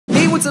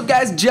what's up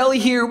guys, Jelly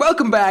here,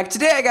 welcome back.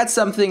 Today I got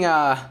something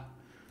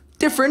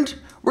different.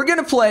 We're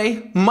gonna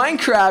play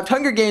Minecraft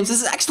Hunger Games.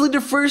 This is actually the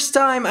first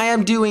time I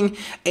am doing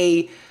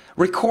a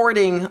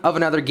recording of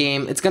another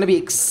game. It's gonna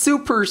be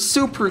super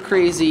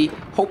crazy.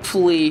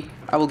 Hopefully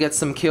I will get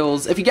some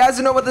kills. If you guys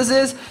don't know what this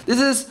is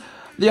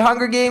the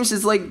Hunger Games.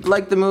 It's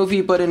like the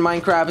movie but in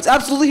Minecraft. It's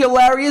absolutely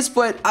hilarious,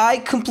 but I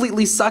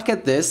completely suck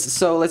at this,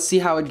 so let's see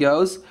how it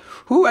goes.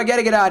 Ooh, I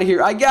gotta get out of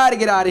here.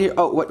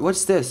 Oh,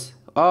 what's this?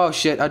 Oh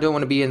shit, I don't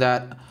want to be in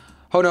that.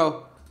 Oh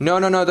no.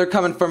 No, they're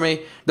coming for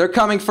me. They're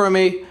coming for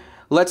me.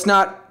 Let's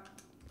try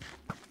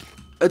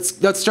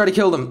to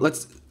kill them.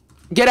 Let's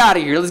get out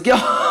of here. Let's go.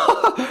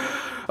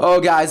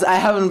 Oh guys, I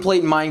haven't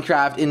played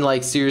Minecraft in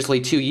like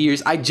seriously 2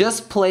 years. I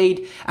just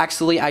played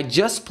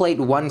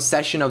one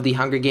session of the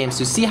Hunger Games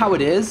to see how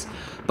it is,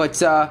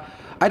 but I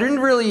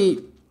didn't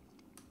really.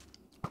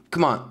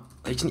 Come on.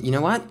 You know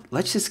what?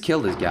 Let's just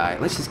kill this guy.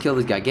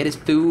 Get his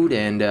food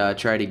and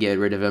try to get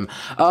rid of him.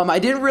 I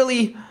didn't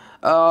really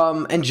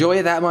enjoy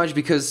it that much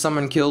because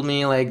someone killed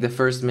me like the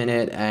first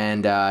minute,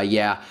 and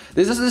yeah.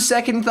 This is the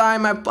second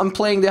time I'm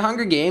playing the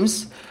Hunger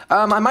Games.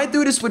 I might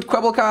do this with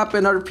Kwebbelkop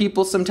and other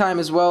people sometime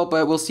as well,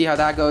 but we'll see how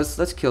that goes.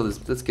 Let's kill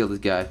this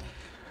guy.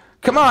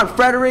 Come on,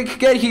 Frederick,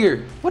 get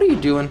here. What are you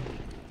doing?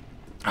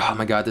 Oh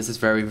my god, this is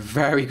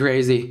very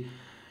crazy.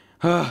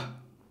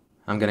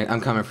 I'm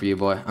coming for you,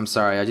 boy. I'm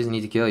sorry. I just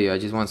need to kill you. I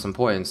just want some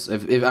points.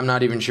 If I'm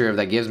not even sure if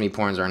that gives me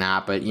points or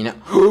not, but you know.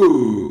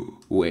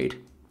 Wait.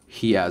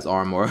 He has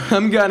armor.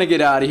 I'm gonna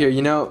get out of here,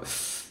 you know.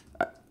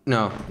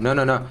 No. No,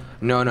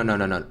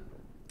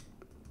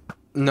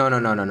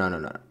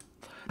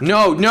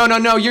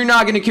 you're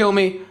not gonna kill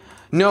me.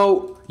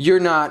 No, you're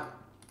not.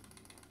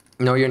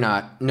 No, you're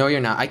not.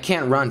 I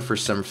can't run for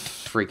some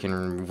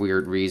freaking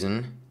weird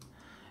reason.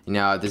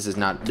 No, this is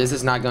not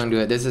going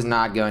good. This is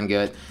not going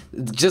good.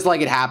 Just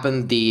like it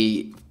happened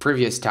the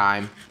previous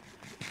time.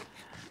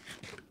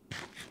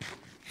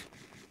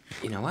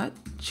 You know what?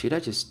 Should I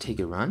just take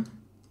a run?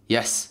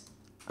 Yes.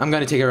 I'm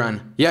gonna take a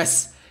run.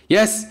 Yes.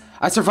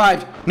 I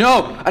survived.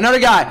 No, another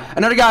guy.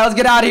 Let's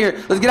get out of here.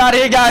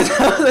 Guys.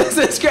 This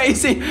is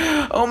crazy.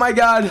 Oh my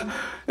god.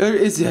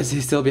 Yes,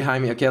 he's still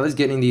behind me. Okay, let's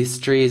get in these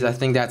trees. I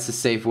think that's the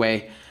safe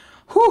way.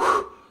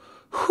 Whew.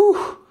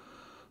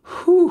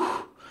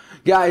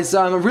 Guys,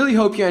 I really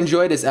hope you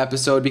enjoyed this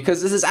episode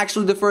because this is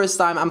actually the first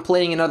time I'm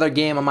playing another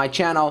game on my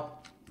channel.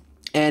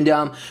 And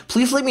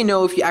please let me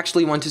know if you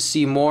actually want to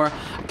see more,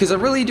 because I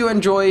really do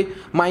enjoy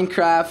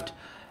Minecraft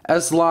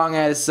as long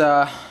as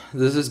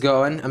this is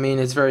going. I mean,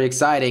 it's very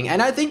exciting,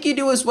 and I think you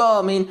do as well.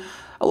 I mean,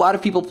 a lot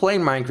of people play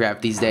Minecraft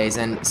these days,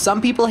 and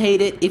some people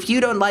hate it. If you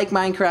don't like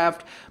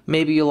Minecraft,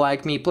 maybe you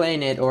like me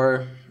playing it,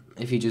 or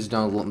if you just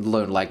don't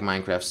like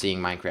Minecraft, seeing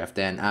Minecraft,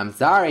 then I'm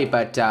sorry,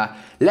 but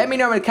let me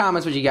know in the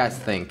comments what you guys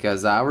think,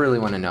 because I really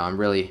want to know. I'm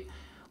really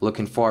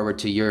looking forward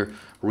to your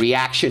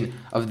reaction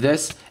of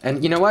this.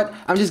 And you know what?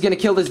 I'm just going to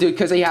kill this dude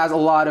because he has a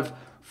lot of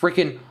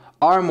freaking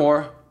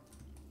armor.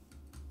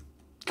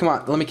 Come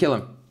on, let me kill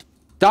him.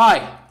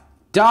 Die!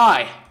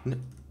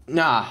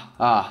 Nah.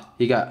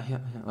 He got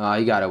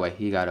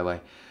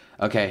away.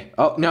 Okay.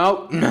 Oh,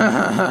 no. There,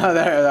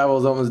 that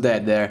was almost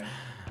dead there.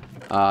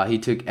 He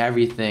took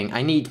everything.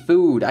 I need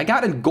food. I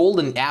got a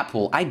golden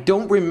apple. I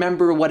don't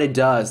remember what it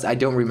does. I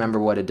think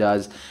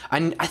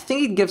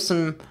it gives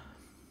some.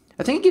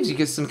 I think it gives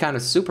you some kind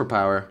of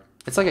superpower.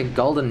 It's like a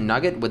golden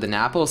nugget with an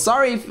apple.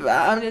 Sorry, if,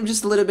 I'm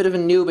just a little bit of a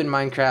noob in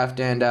Minecraft,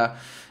 and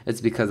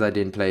it's because I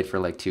didn't play it for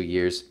like 2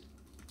 years.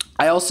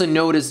 I also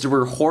noticed there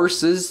were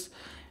horses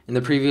in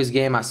the previous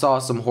game. I saw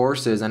some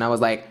horses, and I was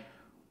like,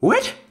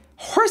 "What?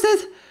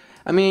 Horses?"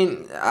 I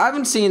mean, I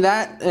haven't seen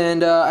that,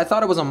 and I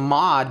thought it was a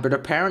mod, but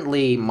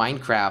apparently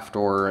Minecraft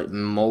or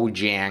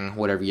Mojang,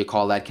 whatever you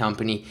call that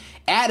company,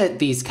 added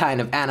these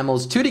kind of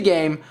animals to the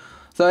game,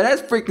 so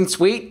that's freaking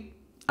sweet.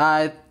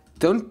 I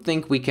don't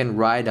think we can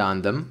ride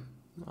on them,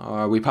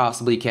 or we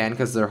possibly can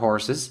because they're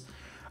horses.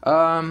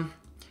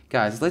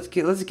 Guys, let's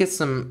get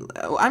some.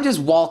 I'm just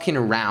walking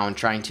around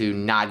trying to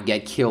not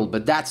get killed,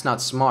 but that's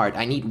not smart.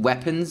 I need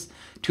weapons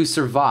to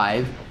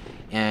survive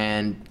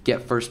and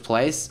get first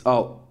place.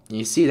 Oh.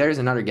 You see, there's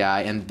another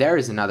guy, and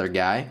there's another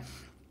guy.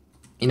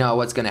 You know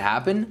what's gonna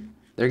happen?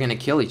 They're gonna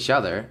kill each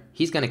other.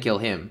 He's gonna kill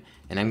him,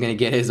 and I'm gonna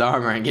get his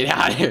armor and get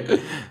out of here.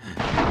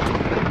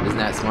 Isn't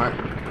that smart?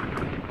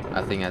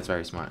 I think that's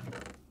very smart.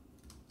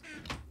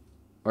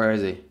 Where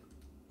is he?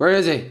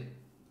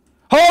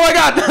 Oh my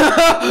god!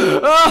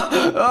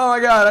 Oh my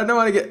god, I don't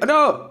want to get.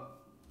 No!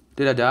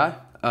 Did I die?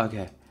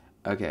 Okay.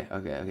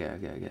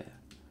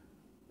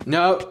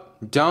 No,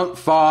 don't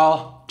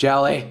fall,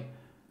 Jelly.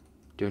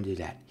 Don't do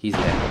that. He's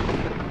dead.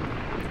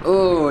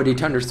 Oh, the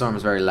thunderstorm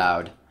is very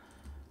loud.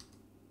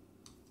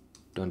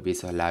 Don't be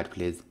so loud,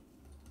 please.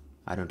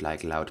 I don't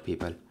like loud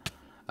people.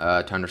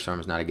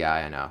 Thunderstorm is not a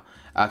guy, I know.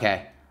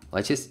 Okay,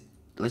 let's just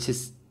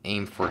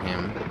aim for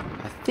him.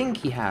 I think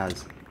he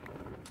has.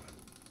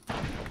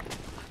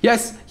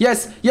 Yes!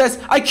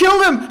 I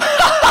killed him!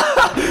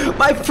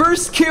 My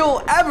first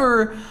kill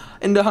ever!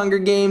 in the Hunger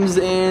Games,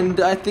 and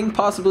I think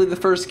possibly the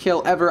first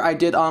kill ever I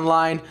did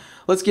online.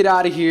 Let's get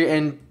out of here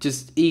and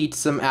just eat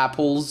some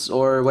apples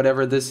or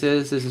whatever this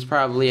is. This is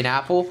probably an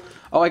apple.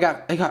 Oh, I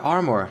got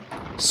armor.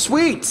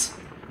 Sweet!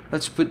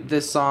 Let's put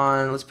this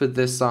on. Let's put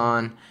this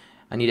on.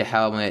 I need a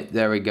helmet.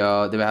 There we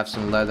go. They have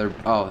some leather.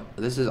 Oh,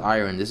 this is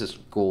iron. This is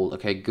gold.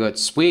 Okay, good.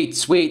 Sweet,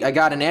 sweet. I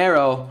got an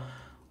arrow.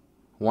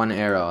 One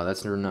arrow.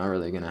 That's not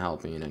really gonna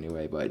help me in any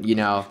way, but you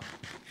know,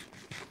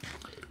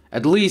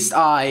 at least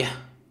I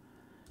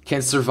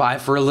can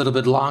survive for a little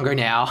bit longer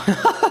now.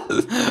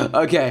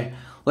 Okay,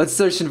 let's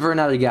search for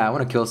another guy. I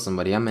want to kill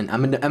somebody. I'm in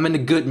a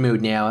good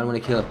mood now. I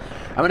want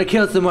to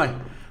kill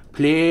someone.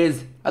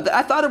 Please.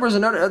 I thought there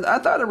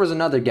was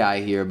another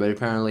guy here, but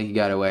apparently he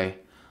got away.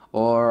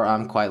 Or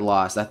I'm quite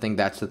lost. I think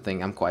that's the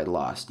thing. I'm quite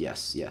lost.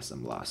 Yes,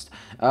 I'm lost.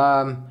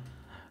 How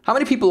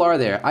many people are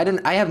there?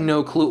 I have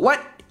no clue.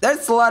 What?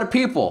 That's a lot of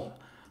people.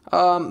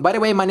 By the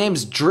way, my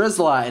name's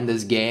Drizzla in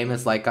this game.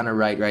 It's like on the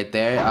right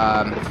there.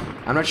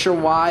 I'm not sure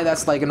why.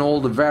 That's like an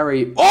old,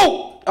 very...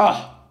 Oh!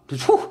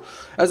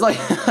 That's like...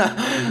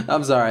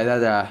 I'm sorry,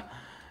 that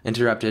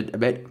interrupted a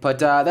bit. But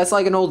that's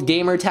like an old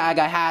gamer tag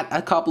I had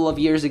a couple of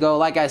years ago.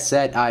 Like I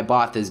said, I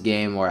bought this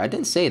game, or I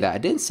didn't say that. I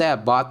didn't say I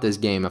bought this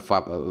game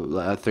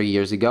 3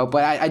 years ago,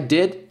 but I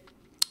did.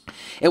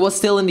 It was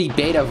still in the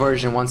beta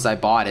version once I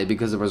bought it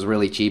because it was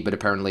really cheap, but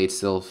apparently it's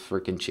still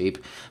freaking cheap.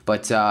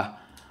 But,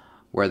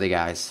 where are the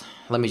guys?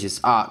 Let me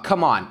just,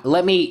 come on.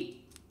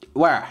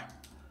 Where?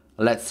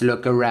 Let's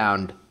look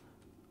around.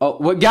 Oh,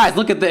 well, guys,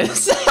 look at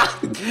this.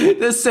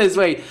 This says,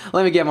 wait,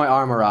 let me get my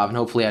armor off, and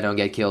hopefully I don't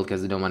get killed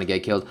because I don't want to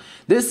get killed.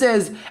 This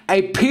says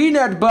a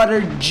peanut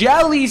butter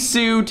jelly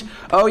suit.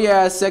 Oh,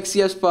 yeah,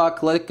 sexy as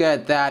fuck. Look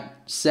at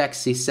that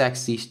sexy,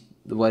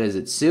 what is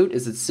it, suit?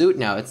 Is it suit?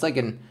 No, it's like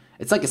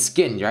a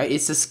skin, right?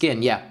 It's a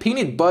skin, yeah.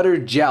 Peanut butter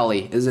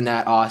jelly. Isn't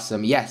that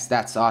awesome? Yes,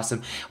 that's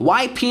awesome.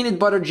 Why peanut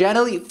butter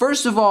jelly?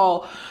 First of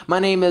all, my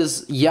name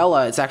is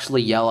Yella. It's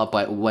actually Yella,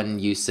 but when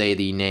you say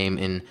the name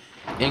in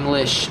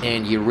English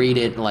and you read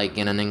it like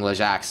in an English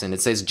accent, it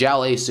says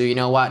jelly, so you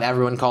know what?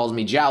 Everyone calls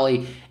me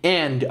Jelly,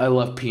 and I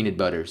love peanut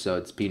butter, so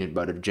it's peanut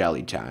butter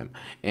jelly time.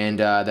 And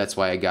that's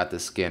why I got the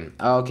skin.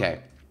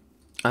 Okay.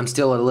 I'm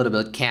still a little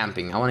bit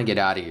camping. I want to get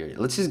out of here.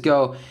 Let's just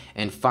go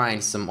and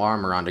find some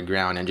armor on the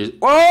ground and just...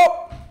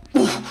 Oh!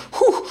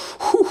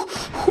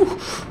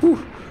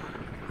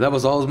 That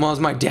was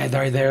almost my dead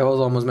right there. That was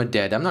almost my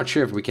dead. I'm not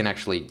sure if we can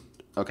actually...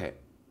 Okay.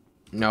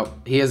 No,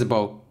 he has a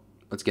bow.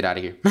 Let's get out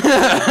of here.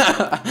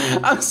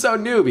 I'm so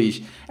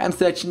noobish. I'm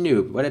such a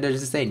noob. What did I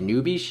just say?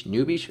 Noobish?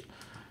 Noobish?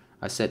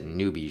 I said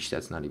noobish.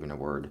 That's not even a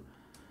word.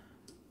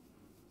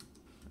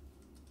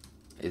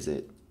 Is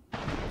it?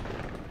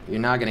 You're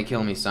not gonna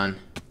kill me, son.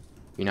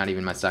 You're not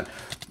even my son.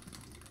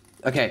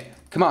 Okay,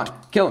 come on.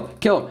 Kill him,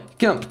 kill him,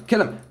 kill him,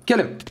 kill him, kill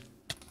him.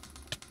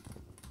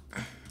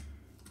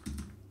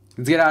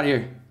 Let's get out of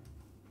here.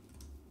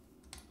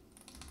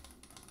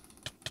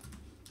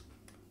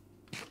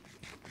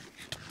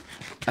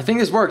 I think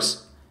this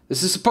works.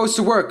 This is supposed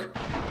to work.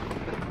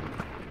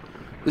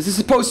 This is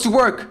supposed to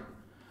work.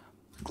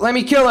 Let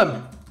me kill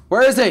him.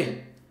 Where is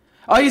he?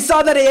 Oh, he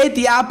saw that I ate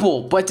the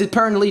apple, but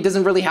apparently it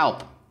doesn't really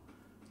help.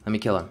 Let me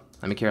kill him.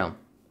 Let me kill him.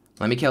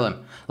 Let me kill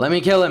him. Let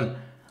me kill him.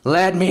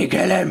 Let me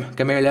kill him.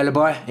 Come here, little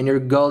boy, in your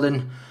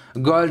golden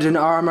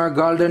armor,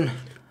 golden.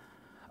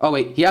 Oh,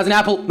 wait, he has an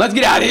apple. Let's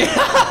get out of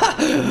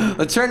here.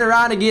 Let's turn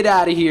around and get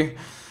out of here.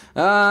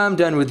 I'm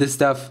done with this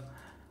stuff.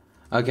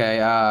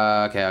 Okay,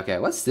 okay.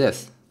 What's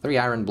this? 3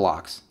 iron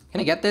blocks.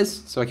 Can I get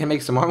this so I can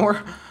make some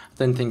armor?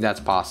 Didn't think that's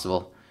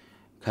possible.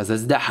 Because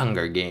it's the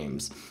Hunger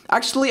Games.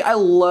 Actually, I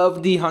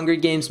love the Hunger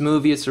Games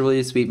movie. It's a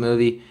really sweet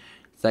movie.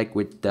 It's like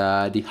with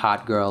the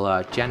hot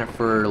girl,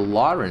 Jennifer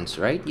Lawrence,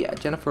 right? Yeah,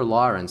 Jennifer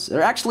Lawrence. There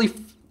are actually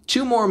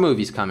 2 more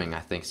movies coming, I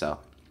think so.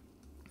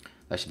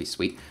 That should be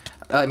sweet.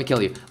 Let me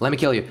kill you. Let me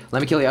kill you.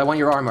 Let me kill you. I want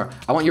your armor.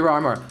 I want your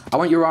armor. I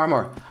want your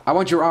armor. I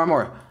want your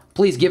armor.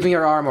 Please give me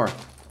your armor.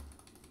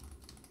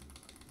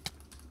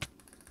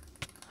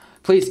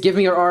 Please give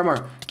me your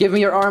armor. Give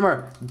me your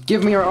armor.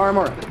 Give me your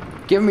armor.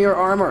 Give me your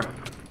armor.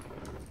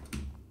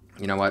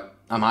 You know what?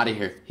 I'm out of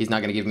here. He's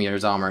not gonna give me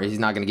his armor. He's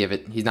not gonna give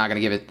it. He's not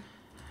gonna give it.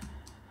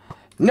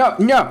 No,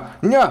 no,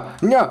 no,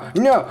 no,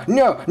 no,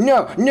 no,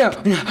 no, no.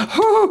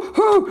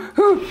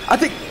 I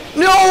think...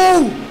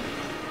 No!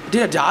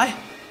 Did I die?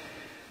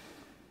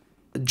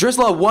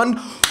 Drizzla won.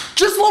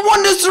 Drizzla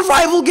won the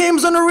survival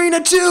games on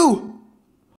Arena 2!